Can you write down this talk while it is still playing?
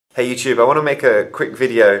Hey YouTube, I want to make a quick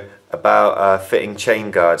video about fitting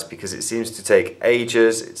chain guards because it seems to take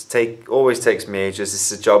ages. Always takes me ages.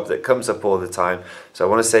 This is a job that comes up all the time, so I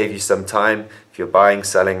want to save you some time if you're buying,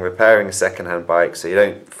 selling, repairing a second-hand bike, so you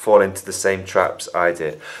don't fall into the same traps I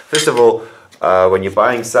did. First of all, when you're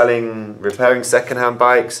buying, selling, repairing second-hand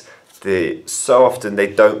bikes, so often they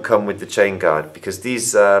don't come with the chain guard because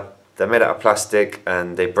these they're made out of plastic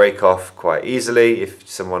and they break off quite easily. If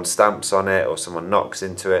someone stamps on it or someone knocks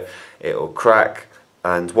into it, it will crack.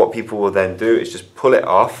 And what people will then do is just pull it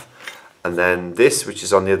off, and then this, which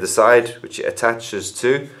is on the other side, which it attaches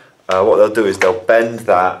to, what they'll do is they'll bend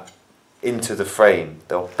that into the frame.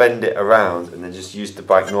 They'll bend it around and then just use the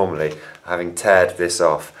bike normally, having teared this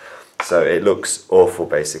off. So it looks awful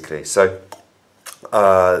basically. So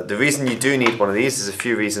the reason you do need one of these is a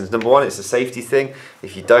few reasons. Number one, it's a safety thing.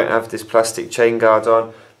 If you don't have this plastic chain guard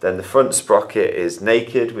on, then the front sprocket is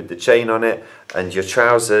naked with the chain on it, and your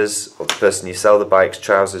trousers, or the person you sell the bike's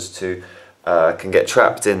trousers to, can get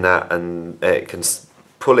trapped in that, and it can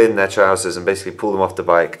pull in their trousers and basically pull them off the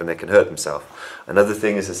bike, and they can hurt themselves. Another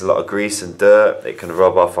thing is there's a lot of grease and dirt. It can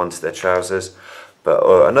rub off onto their trousers. But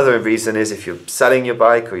another reason is if you're selling your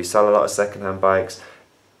bike, or you sell a lot of second-hand bikes,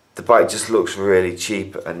 the bike just looks really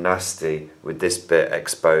cheap and nasty with this bit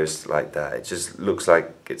exposed like that. It just looks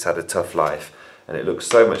like it's had a tough life, and it looks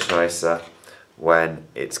so much nicer when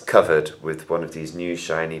it's covered with one of these new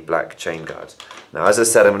shiny black chain guards. Now, as I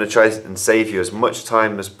said, I'm going to try and save you as much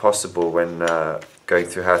time as possible when going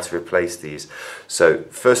through how to replace these. So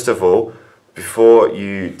first of all, before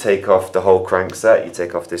you take off the whole crankset, you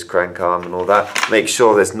take off this crank arm and all that, make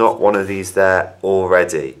sure there's not one of these there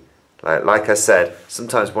already. Like I said,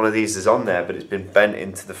 sometimes one of these is on there but it's been bent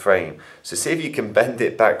into the frame. So see if you can bend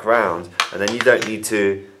it back round, and then you don't need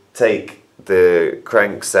to take the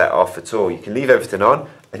crank set off at all. You can leave everything on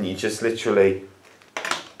and you just literally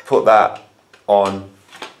put that on,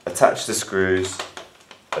 attach the screws,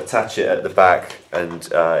 attach it at the back, and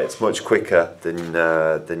it's much quicker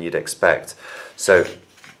than you'd expect. So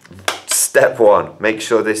step one, make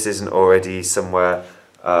sure this isn't already somewhere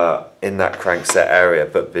in that crankset area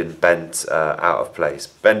but been bent out of place.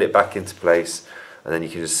 Bend it back into place, and then you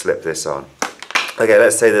can just slip this on. Okay,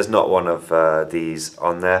 let's say there's not one of these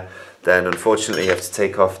on there. Then unfortunately you have to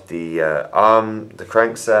take off the arm, the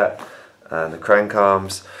crankset and the crank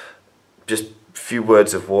arms. Just a few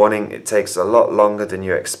words of warning, it takes a lot longer than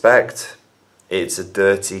you expect. It's a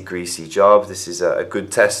dirty, greasy job. This is a good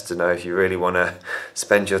test to know if you really want to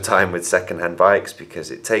spend your time with second-hand bikes, because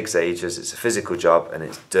it takes ages, it's a physical job, and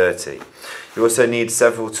it's dirty. You also need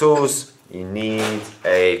several tools. You need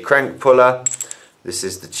a crank puller. This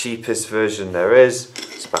is the cheapest version there is.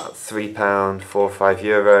 It's about £3, €4 or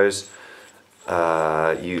 €5.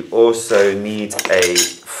 You also need a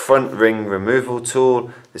front ring removal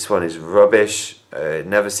tool. This one is rubbish. It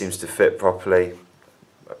never seems to fit properly.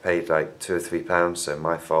 I paid like £2 or £3, so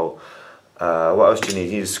my fault. What else do you need?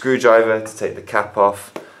 You need a screwdriver to take the cap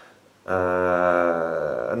off.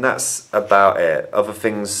 And that's about it. Other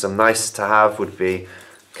things, some nice to have would be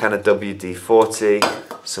kind of WD-40,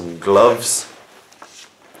 some gloves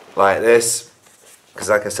like this, because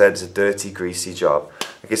like I said, it's a dirty, greasy job.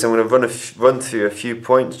 Okay, so I'm going to run through a few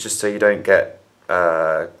points just so you don't get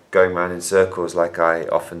going around in circles like I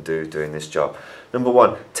often do doing this job. Number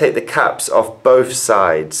one, take the caps off both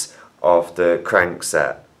sides of the crank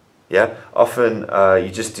set. Yeah, often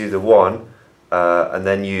you just do the one and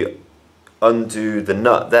then you undo the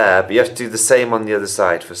nut there, but you have to do the same on the other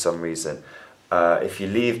side for some reason. If you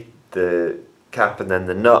leave the cap and then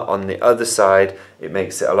the nut on the other side, it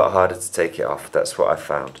makes it a lot harder to take it off. That's what I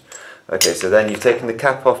found. Okay, so then you've taken the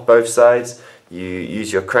cap off both sides. You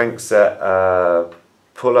use your crankset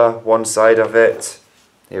puller, one side of it.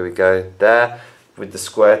 Here we go, there, with the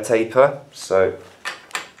square taper. So,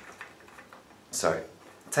 sorry,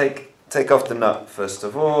 take off the nut first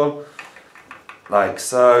of all, like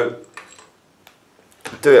so.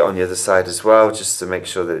 Do it on the other side as well, just to make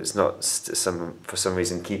sure that it's not for some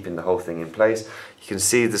reason keeping the whole thing in place. You can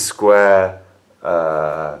see the square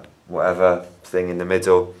whatever thing in the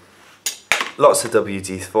middle. Lots of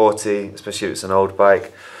WD-40, especially if it's an old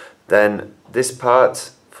bike. Then this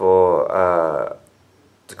part for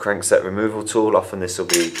the crankset removal tool, often this will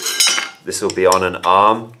be on an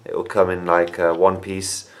arm. It will come in like one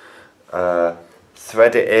piece.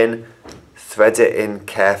 Thread it in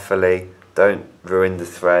carefully. Don't ruin the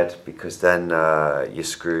thread, because then you're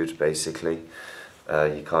screwed basically.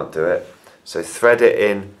 You can't do it. So thread it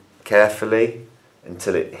in carefully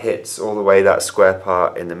until it hits all the way that square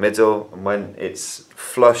part in the middle, and when it's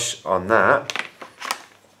flush on that,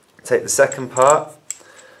 take the second part,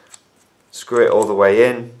 screw it all the way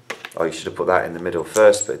in, Oh, you should have put that in the middle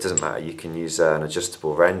first, but it doesn't matter. You can use an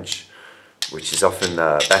adjustable wrench, which is often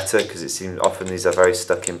better, because it seems often these are very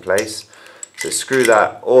stuck in place. So screw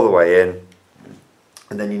that all the way in,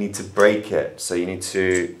 and then you need to break it. So you need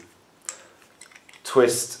to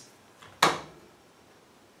twist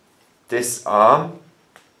this arm,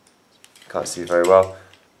 can't see very well,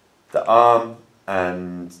 the arm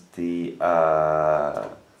and the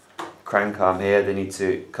crank arm here, they need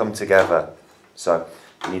to come together. So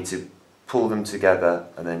you need to pull them together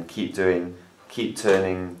and then keep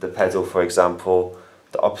turning the pedal, for example,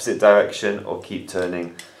 the opposite direction, or keep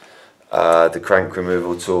turning the crank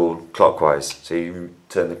removal tool clockwise. So you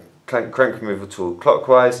turn the crank removal tool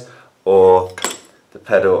clockwise or the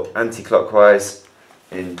pedal anti-clockwise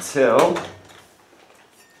until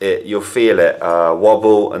you'll feel it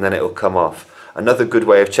wobble, and then it will come off. Another good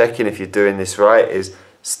way of checking if you're doing this right is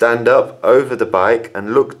stand up over the bike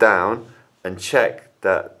and look down and check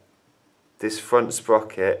that this front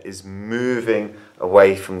sprocket is moving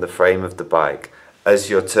away from the frame of the bike as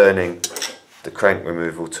you're turning the crank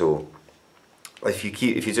removal tool. If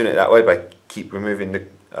you're doing it that way, by keep removing the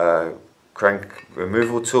crank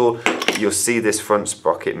removal tool, you'll see this front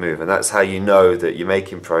sprocket move, and that's how you know that you're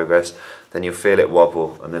making progress. Then you'll feel it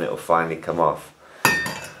wobble, and then it'll finally come off.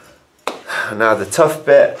 Now the tough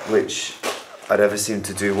bit, which I never seem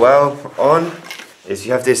to do well on, is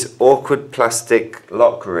you have this awkward plastic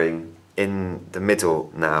lock ring in the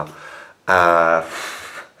middle now. You're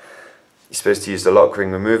supposed to use the lock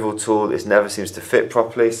ring removal tool. This never seems to fit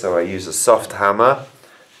properly, so I use a soft hammer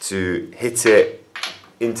to hit it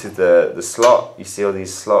into the slot. You see all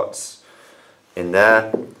these slots in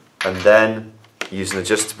there, and then use an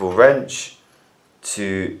adjustable wrench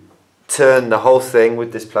to turn the whole thing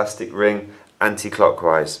with this plastic ring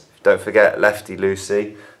anti-clockwise. Don't forget lefty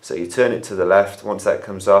loosey, so you turn it to the left. Once that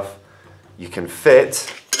comes off, you can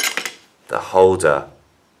fit the holder,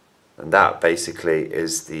 and that basically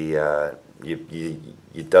is the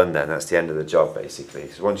you're done then. That's the end of the job basically.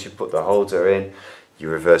 So once you put the holder in, you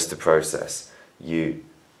reverse the process. You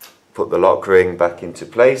put the lock ring back into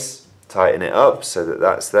place, tighten it up so that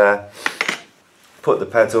that's there, put the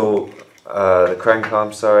pedal, the crank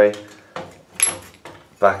arm, sorry,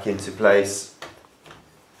 back into place,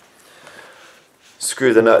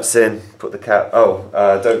 screw the nuts in, put the cap,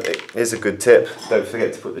 here's a good tip, don't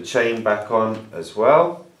forget to put the chain back on as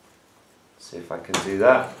well. See if I can do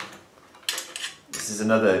that. This is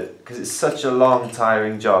another, because it's such a long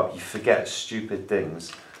tiring job, you forget stupid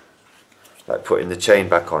things, like putting the chain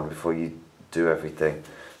back on before you do everything.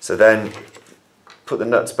 So then put the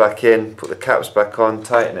nuts back in, put the caps back on,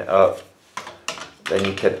 tighten it up. Then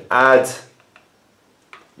you can add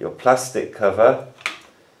your plastic cover.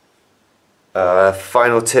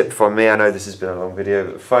 Final tip from me, I know this has been a long video,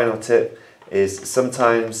 but the final tip is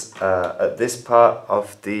sometimes at this part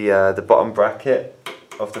of the bottom bracket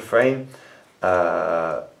of the frame,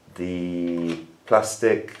 the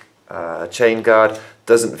plastic chain guard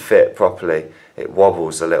doesn't fit properly. It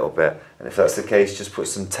wobbles a little bit, and if that's the case, just put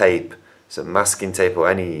some tape, some masking tape or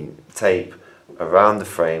any tape around the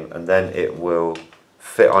frame, and then it will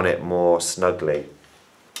fit on it more snugly.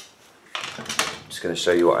 I'm just going to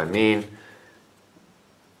show you what I mean.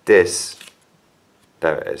 There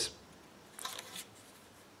it is.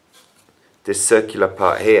 This circular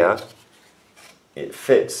part here, it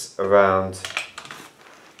fits around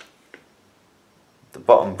the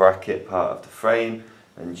bottom bracket part of the frame,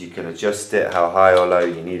 and you can adjust it how high or low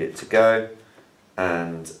you need it to go.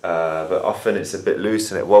 And but often it's a bit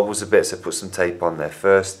loose and it wobbles a bit, so put some tape on there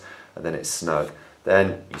first, and then it's snug.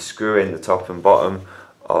 Then you screw in the top and bottom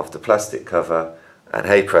of the plastic cover, and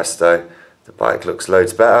hey presto, the bike looks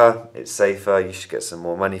loads better, it's safer, you should get some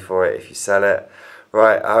more money for it if you sell it.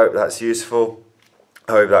 Right, I hope that's useful.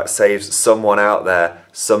 I hope that saves someone out there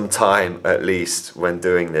some time at least when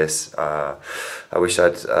doing this. I wish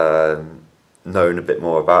I'd known a bit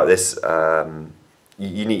more about this.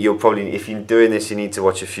 You'll probably, if you're doing this, you need to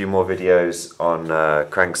watch a few more videos on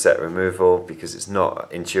crankset removal, because it's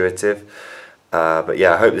not intuitive. But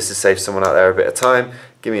yeah, I hope this has saved someone out there a bit of time.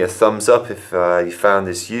 Give me a thumbs up if you found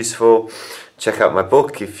this useful. Check out my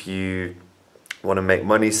book if you want to make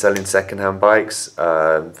money selling second-hand bikes.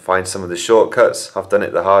 Find some of the shortcuts. I've done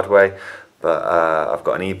it the hard way, but I've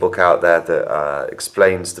got an ebook out there that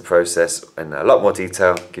explains the process in a lot more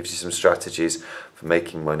detail, gives you some strategies for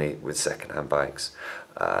making money with second-hand bikes.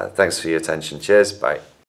 Thanks for your attention. Cheers. Bye.